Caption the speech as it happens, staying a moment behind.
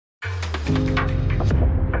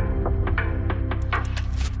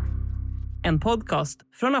En podcast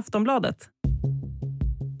från Aftonbladet.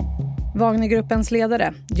 Wagnergruppens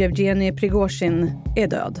ledare, Jevgenij Prigozjin, är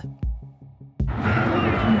död.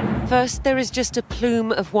 First there is just a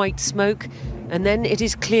plume of white smoke, and then it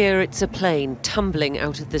is clear it's a plane tumbling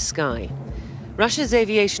out of the sky. Russia's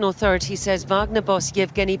aviation authority says Wagner boss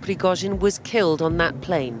Jevgenij Prigozjin was killed on that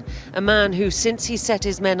plane, a man who, since he set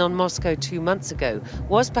his men on Moscow 2 months ago,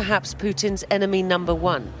 was perhaps Putin's enemy number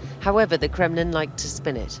one. However, the Kremlin liked to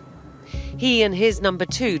spin it. He and his number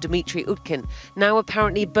two, Dmitry Utkin, now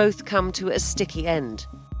apparently both come to a sticky end.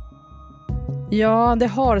 Ja, det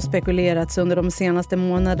har spekulerats under de senaste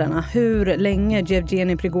månaderna hur länge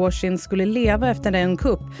Jevgenij Prigozjin skulle leva efter den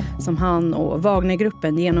kupp som han och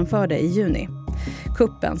Wagnergruppen genomförde i juni.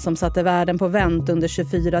 Kuppen som satte världen på vänt under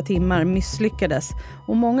 24 timmar misslyckades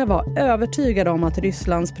och många var övertygade om att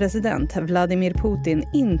Rysslands president Vladimir Putin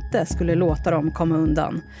inte skulle låta dem komma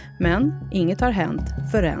undan. Men inget har hänt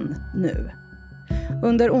förrän nu.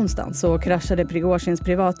 Under onsdagen så kraschade Prigozjins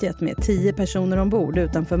privatjet med 10 personer ombord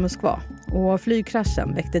utanför Moskva. Och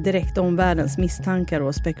flygkraschen väckte direkt omvärldens misstankar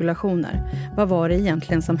och spekulationer. Vad var det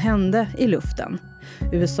egentligen som hände i luften?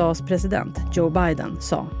 USAs president Joe Biden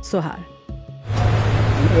sa så här.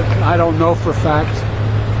 I don't know for a fact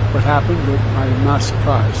what happened, but I'm not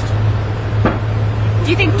surprised.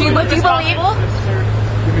 Do you believe?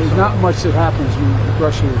 There's not much that happens when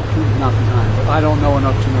Russia is not behind, but I don't know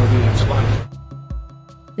enough to know the answer.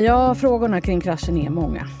 Ja, frågorna kring kraschen är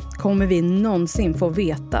många. Kommer vi någonsin få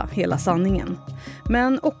veta hela sanningen?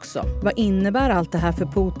 Men också, vad innebär allt det här för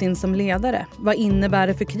Putin som ledare? Vad innebär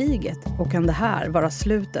det för kriget? Och kan det här vara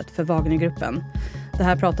slutet för Wagnergruppen? Det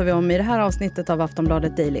här pratar vi om i det här avsnittet av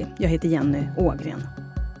Aftonbladet Daily. Jag heter Jenny Ågren.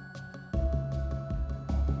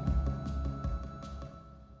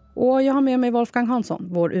 Och jag har med mig Wolfgang Hansson,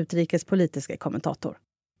 vår utrikespolitiska kommentator.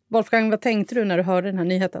 Wolfgang, vad tänkte du när du hörde den här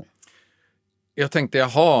nyheten? Jag tänkte,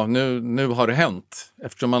 nu har det hänt.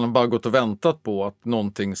 Eftersom man har bara gått och väntat på att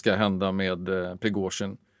någonting ska hända med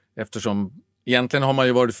Prigozjin. Eftersom egentligen har man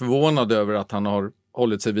ju varit förvånad över att han har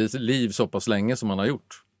hållit sig vid liv så pass länge som han har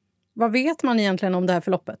gjort. Vad vet man egentligen om det här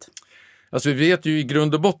förloppet? Alltså vi vet ju i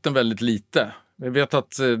grund och botten väldigt lite. Vi vet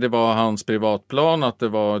att det var hans privatplan, att det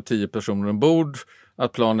var 10 personer ombord,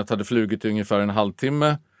 att planet hade flugit i ungefär en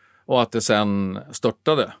halvtimme och att det sen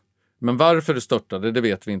störtade. Men varför det störtade, det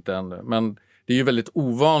vet vi inte ännu. Men det är ju väldigt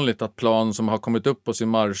ovanligt att plan som har kommit upp på sin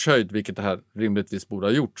marschhöjd, vilket det här rimligtvis borde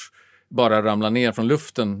ha gjort, bara ramlar ner från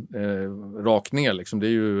luften rakt ner. Liksom.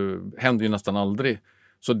 Händer ju nästan aldrig.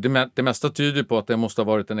 Så det mesta tyder på att det måste ha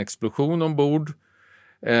varit en explosion ombord.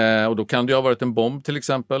 Och då kan det ju ha varit en bomb till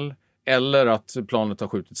exempel. Eller att planet har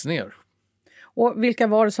skjutits ner. Och vilka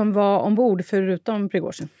var det som var ombord förutom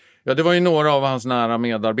Prigozjin? Ja, det var ju några av hans nära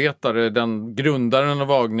medarbetare. Den grundaren av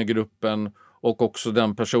Wagnergruppen och också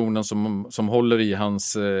den personen som håller i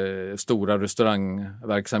hans stora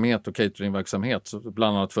restaurangverksamhet och cateringverksamhet.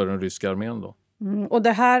 Bland annat för den ryska armén då. Och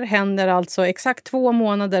det här händer alltså exakt 2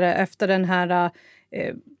 månader efter den här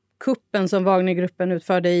kuppen som Wagnergruppen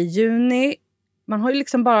utförde i juni. Man har ju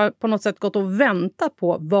liksom bara på något sätt gått och väntat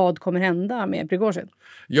på vad kommer hända med Prigozjin.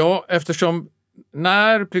 Ja, eftersom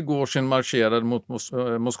när Prigozjin marscherade mot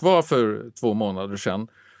Moskva för 2 månader sedan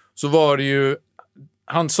så var det ju,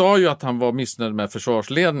 han sa ju att han var missnöjd med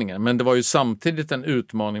försvarsledningen, men det var ju samtidigt en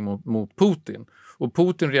utmaning mot Putin. Och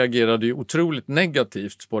Putin reagerade ju otroligt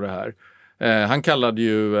negativt på det här. Han kallade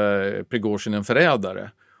ju Prigozjin en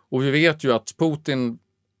förrädare. Och vi vet ju att Putin,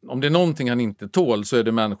 om det är någonting han inte tål så är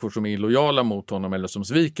det människor som är illojala mot honom eller som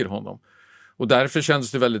sviker honom. Och därför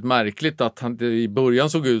känns det väldigt märkligt att det i början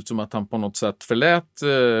såg ut som att han på något sätt förlät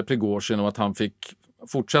Prigozjin och att han fick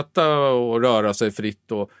fortsätta och röra sig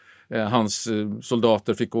fritt och hans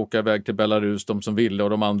soldater fick åka iväg till Belarus, de som ville, och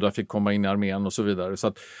de andra fick komma in i armén och så vidare. Så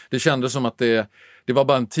att det kändes som att det var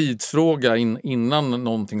bara en tidsfråga innan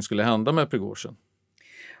någonting skulle hända med Prigozjin.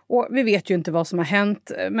 Och vi vet ju inte vad som har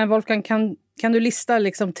hänt, men Wolfgang, kan du lista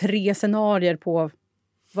liksom 3 scenarier på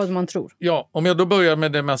vad man tror? Ja, om jag då börjar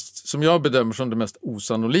med det mest som jag bedömer som det mest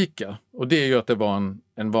osannolika, och det är ju att det var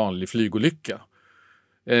en vanlig flygolycka.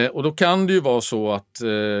 Och då kan det ju vara så att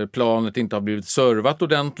planet inte har blivit servat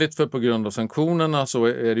ordentligt, för på grund av sanktionerna så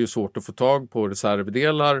är det ju svårt att få tag på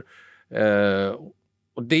reservdelar.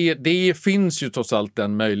 Och det finns ju trots allt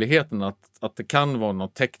den möjligheten att det kan vara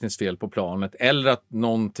något tekniskt fel på planet eller att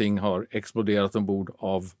någonting har exploderat ombord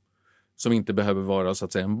som inte behöver vara så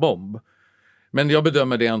att säga en bomb. Men jag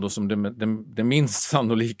bedömer det ändå som det minst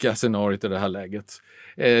sannolika scenariot i det här läget.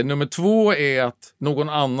 Nummer 2 är att någon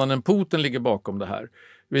annan än Putin ligger bakom det här.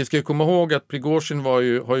 Vi ska komma ihåg att Prigozjin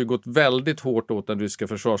har ju gått väldigt hårt åt den ryska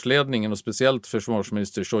försvarsledningen, och speciellt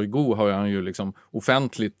försvarsminister Shoigu har han ju liksom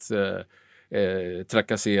offentligt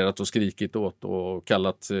trakasserat och skrikit åt och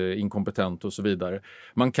kallat inkompetent och så vidare.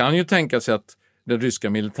 Man kan ju tänka sig att den ryska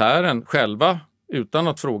militären själva, utan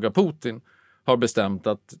att fråga Putin, har bestämt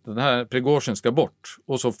att den här Prigozjin ska bort.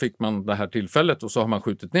 Och så fick man det här tillfället och så har man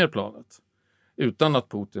skjutit ner planet. Utan att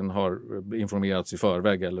Putin har informerats i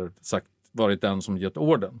förväg eller varit den som gett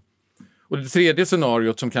orden. Och det tredje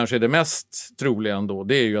scenariot som kanske är det mest troliga ändå,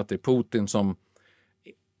 det är ju att det är Putin som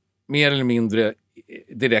mer eller mindre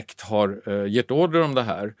direkt har gett order om det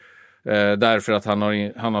här. Därför att han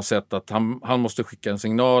har sett att han måste skicka en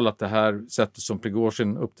signal att det här sättet som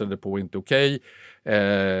Prigozjin uppträdde på är inte okej.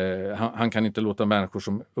 Han kan inte låta människor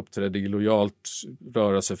som uppträdde illojalt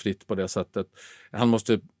röra sig fritt på det sättet. Han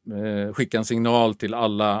måste skicka en signal till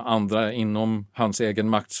alla andra inom hans egen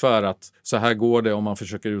maktsfär att så här går det om man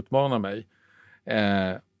försöker utmana mig.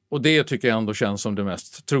 Och det tycker jag ändå känns som det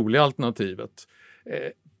mest troliga alternativet.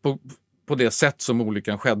 På det sätt som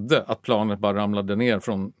olyckan skedde, att planet bara ramlade ner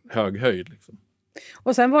från hög höjd. Liksom.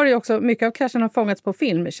 Och sen var det ju också, mycket av kraschen har fångats på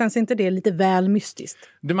film. Känns inte det lite väl mystiskt?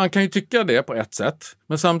 Man kan ju tycka det på ett sätt.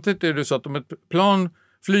 Men samtidigt är det så att om ett plan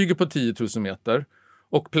flyger på 10 000 meter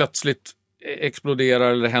och plötsligt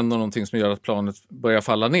exploderar eller händer någonting som gör att planet börjar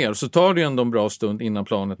falla ner, så tar det ju ändå en bra stund innan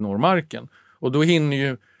planet når marken. Och då hinner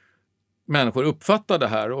ju människor uppfattar det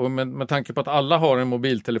här, och med tanke på att alla har en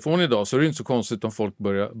mobiltelefon idag så är det inte så konstigt om folk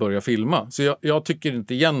börjar filma. Så jag tycker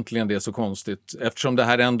inte egentligen det är så konstigt, eftersom det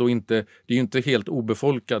här ändå inte, det är ju inte helt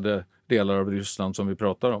obefolkade delar av Ryssland som vi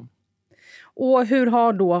pratar om. Och hur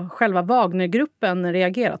har då själva Wagnergruppen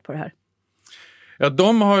reagerat på det här? Ja,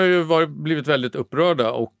 de har ju blivit väldigt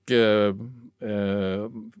upprörda och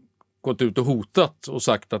gått ut och hotat och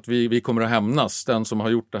sagt att vi kommer att hämnas. Den som har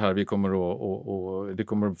gjort det här, det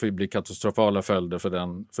kommer att bli katastrofala följder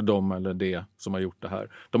för dem eller det som har gjort det här.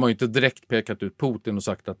 De har ju inte direkt pekat ut Putin och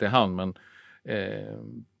sagt att det är han, men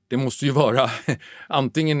det måste ju vara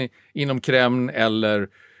antingen inom Kreml eller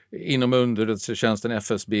inom underrättelsetjänsten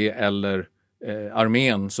FSB eller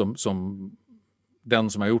armén som den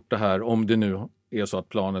som har gjort det här, om det nu är så att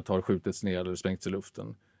planet har skjutits ner eller sprängts i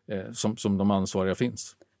luften, som de ansvariga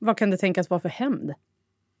finns. Vad kan det tänkas vara för hämnd?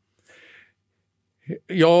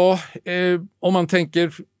 Ja, om man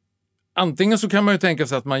tänker... Antingen så kan man ju tänka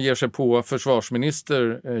sig att man ger sig på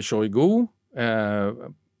försvarsminister Shoigu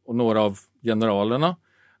och några av generalerna.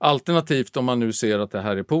 Alternativt om man nu ser att det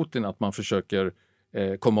här är Putin, att man försöker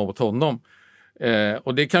komma åt honom.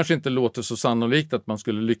 Och det kanske inte låter så sannolikt att man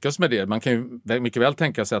skulle lyckas med det. Man kan ju mycket väl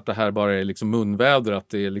tänka sig att det här bara är liksom munväder, att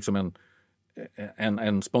det är liksom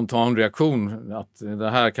en spontan reaktion, att det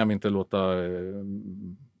här kan vi inte låta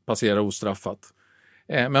passera ostraffat.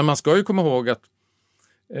 Men man ska ju komma ihåg att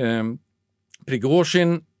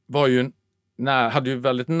Prigozjin hade ju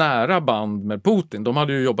väldigt nära band med Putin. De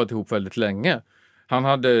hade ju jobbat ihop väldigt länge. Han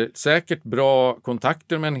hade säkert bra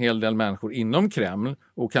kontakter med en hel del människor inom Kreml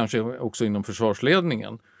och kanske också inom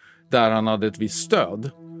försvarsledningen, där han hade ett visst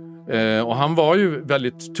stöd. Och han var ju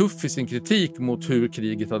väldigt tuff i sin kritik mot hur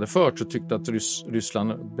kriget hade förts och tyckte att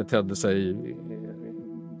Ryssland betedde sig,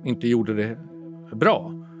 inte gjorde det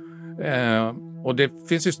bra. Och det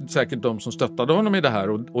finns ju säkert de som stöttade honom i det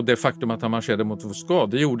här, och det faktum att han marscherade mot Moskva,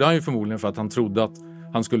 det gjorde han ju förmodligen för att han trodde att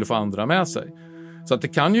han skulle få andra med sig. Så att det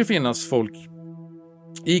kan ju finnas folk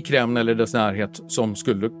i Kreml eller dess närhet som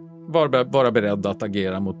skulle vara beredda att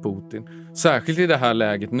agera mot Putin. Särskilt i det här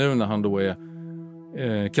läget nu när han då är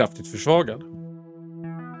kraftigt försvagad.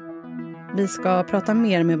 Vi ska prata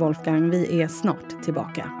mer med Wolfgang. Vi är snart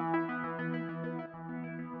tillbaka.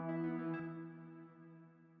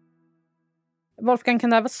 Wolfgang, kan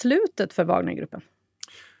det här vara slutet för Wagnergruppen?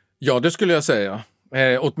 Ja, det skulle jag säga.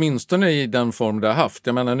 Åtminstone i den form det har haft.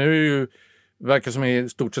 Jag menar, nu är ju, verkar som i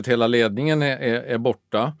stort sett hela ledningen är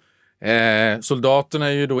borta. Soldaterna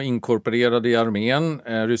är ju då inkorporerade i armén,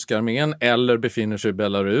 ryska armén, eller befinner sig i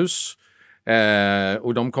Belarus.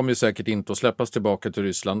 Och de kommer ju säkert inte att släppas tillbaka till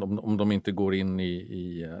Ryssland om de inte går in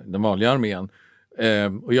i den vanliga armén.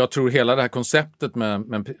 Och jag tror hela det här konceptet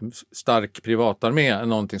med en stark privatarmé är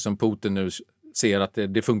någonting som Putin nu ser att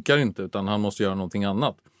det funkar inte, utan han måste göra någonting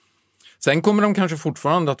annat. Sen kommer de kanske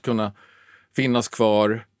fortfarande att kunna finnas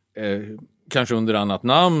kvar, kanske under annat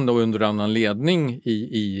namn och under annan ledning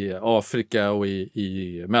i Afrika och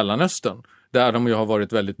i Mellanöstern, där de ju har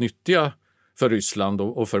varit väldigt nyttiga för Ryssland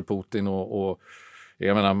och för Putin, och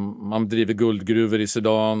jag menar, man driver guldgruvor i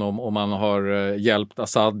Sudan och man har hjälpt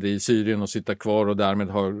Assad i Syrien att sitta kvar, och därmed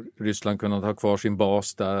har Ryssland kunnat ha kvar sin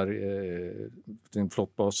bas där, sin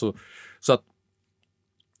flottbas. Så att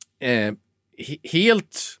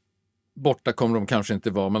helt borta kommer de kanske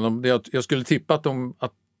inte vara, men jag skulle tippa att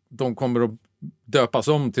de kommer att döpas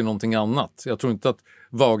om till någonting annat. Jag tror inte att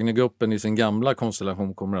Wagnergruppen i sin gamla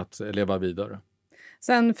konstellation kommer att leva vidare.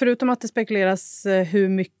 Sen förutom att det spekuleras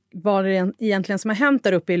vad det egentligen som har hänt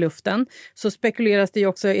där uppe i luften, så spekuleras det ju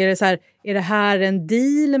också, är det här en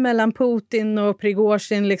deal mellan Putin och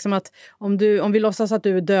Prigozjin, liksom att om vi låtsas att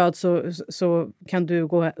du är död så kan du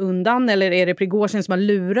gå undan, eller är det Prigozjin som har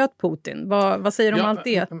lurat Putin? Vad säger du om allt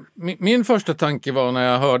det? Min första tanke var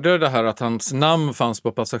när jag hörde det här att hans namn fanns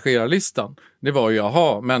på passagerarlistan. Det var ju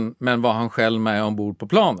men var han själv med ombord på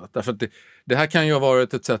planet? Därför att det här kan ju ha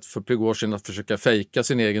varit ett sätt för Prigozjin att försöka fejka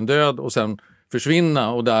sin egen död och sen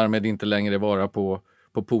försvinna och därmed inte längre vara på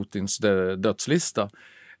Putins dödslista.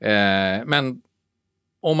 Men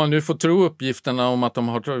om man nu får tro uppgifterna om att de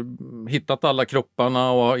har hittat alla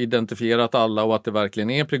kropparna och har identifierat alla och att det verkligen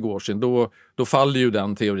är Prigozjin, då faller ju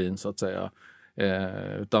den teorin så att säga.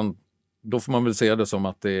 Utan då får man väl se det som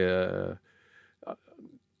att det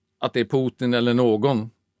är Putin eller någon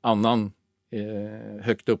annan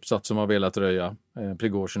högt uppsatt som har velat röja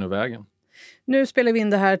Prigozjin ur vägen. Nu spelar vi in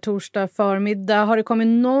det här torsdag förmiddag. Har det kommit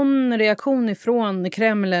någon reaktion ifrån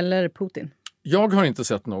Kreml eller Putin? Jag har inte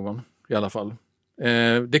sett någon i alla fall.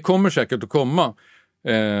 Det kommer säkert att komma.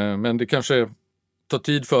 Men det kanske tar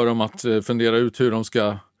tid för dem att fundera ut hur de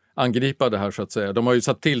ska angripa det här så att säga. De har ju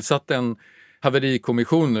tillsatt en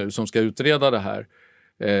haverikommission nu som ska utreda det här.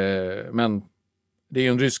 Men det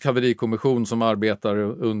är en rysk haverikommission som arbetar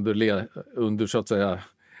under så att säga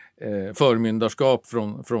förmyndarskap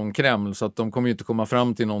från Kreml, så att de kommer ju inte komma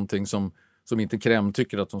fram till någonting som inte Kreml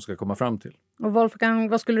tycker att de ska komma fram till. Och Wolfgang,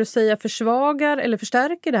 vad skulle du säga försvagar eller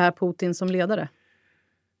förstärker det här Putin som ledare?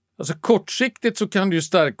 Alltså kortsiktigt så kan det ju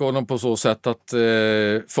stärka honom på så sätt att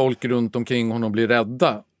folk runt omkring honom blir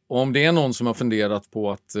rädda. Och om det är någon som har funderat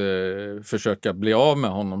på att försöka bli av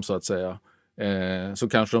med honom så att säga, så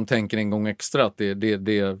kanske de tänker en gång extra att det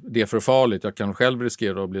är för farligt, jag kan själv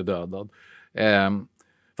riskera att bli dödad.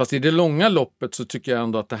 Fast i det långa loppet så tycker jag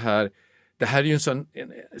ändå att det här är ju en sån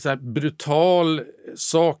brutal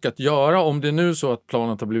sak att göra om det är nu så att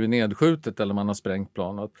planet har blivit nedskjutet eller man har sprängt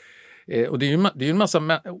planet. Och det är ju en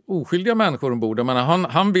massa oskyldiga människor ombord.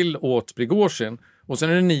 Han vill åt Prigozjin och sen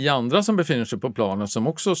är det 9 andra som befinner sig på planet som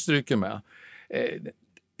också stryker med.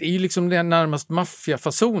 Det är ju liksom det närmast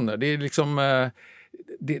maffiafasoner. Det är liksom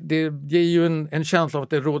det ger ju en känsla av att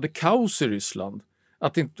det råder kaos i Ryssland.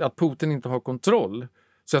 Att Putin inte har kontroll.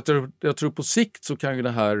 Så jag tror på sikt så kan ju det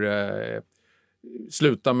här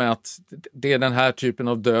sluta med att det är den här typen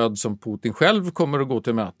av död som Putin själv kommer att gå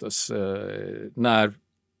till mötes när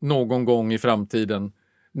någon gång i framtiden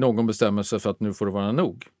någon bestämmer sig för att nu får det vara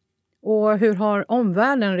nog. Och hur har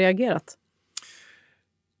omvärlden reagerat?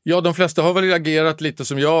 Ja, de flesta har väl reagerat lite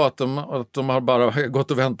som jag, att de har bara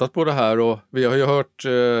gått och väntat på det här, och vi har ju hört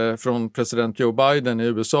från president Joe Biden i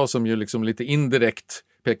USA som ju liksom lite indirekt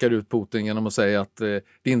pekar ut Putin genom att säga att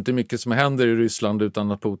det är inte mycket som händer i Ryssland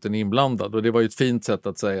utan att Putin är inblandad, och det var ju ett fint sätt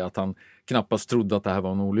att säga att han knappast trodde att det här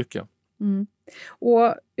var en olycka. Mm.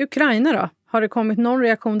 Och Ukraina då? Har det kommit någon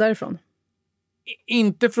reaktion därifrån?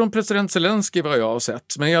 Inte från president Zelensky vad jag har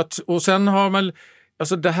sett, men och sen har man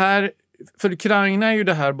alltså det här. För Ukraina är ju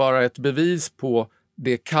det här bara ett bevis på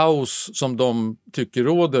det kaos som de tycker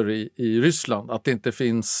råder i Ryssland. Att det inte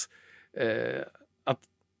finns, att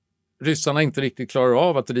ryssarna inte riktigt klarar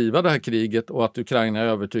av att driva det här kriget, och att Ukraina är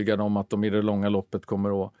övertygade om att de i det långa loppet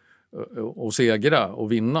kommer att segra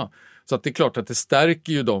och vinna. Så att det är klart att det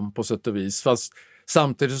stärker ju dem på sätt och vis. Fast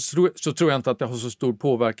samtidigt så tror jag inte att det har så stor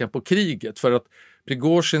påverkan på kriget. För att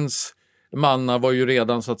Prigozjins mannar var ju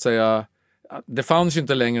redan så att säga. Det fanns ju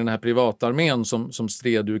inte längre den här privatarmén som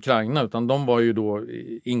stred i Ukraina, utan de var ju då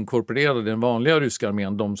inkorporerade i den vanliga ryska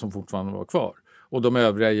armén, de som fortfarande var kvar. Och de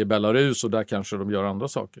övriga i Belarus, och där kanske de gör andra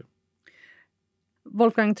saker.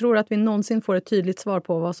 Wolfgang, tror att vi någonsin får ett tydligt svar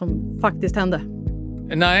på vad som faktiskt hände?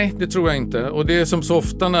 Nej, det tror jag inte. Och det är som så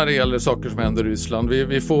ofta när det gäller saker som händer i Ryssland.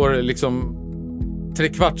 Vi får liksom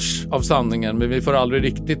 3/4 av sanningen, men vi får aldrig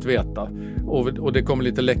riktigt veta. Och det kommer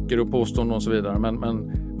lite läckor och påståenden och så vidare.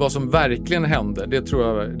 Men vad som verkligen hände, det tror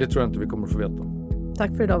jag inte vi kommer att få veta.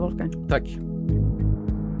 Tack för idag, Wolfgang. Tack.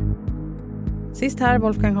 Sist här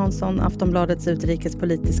Wolfgang Hansson, Aftonbladets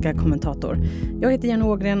utrikespolitiska kommentator. Jag heter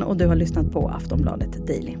Jevgenij Prigozjin och du har lyssnat på Aftonbladet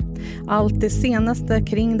Daily. Allt det senaste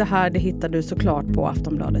kring det här, det hittar du såklart på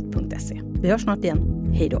aftonbladet.se. Vi hörs snart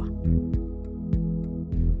igen. Hej då!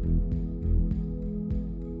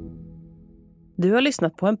 Du har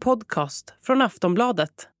lyssnat på en podcast från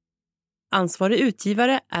Aftonbladet. Ansvarig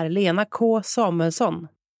utgivare är Lena K. Samuelsson.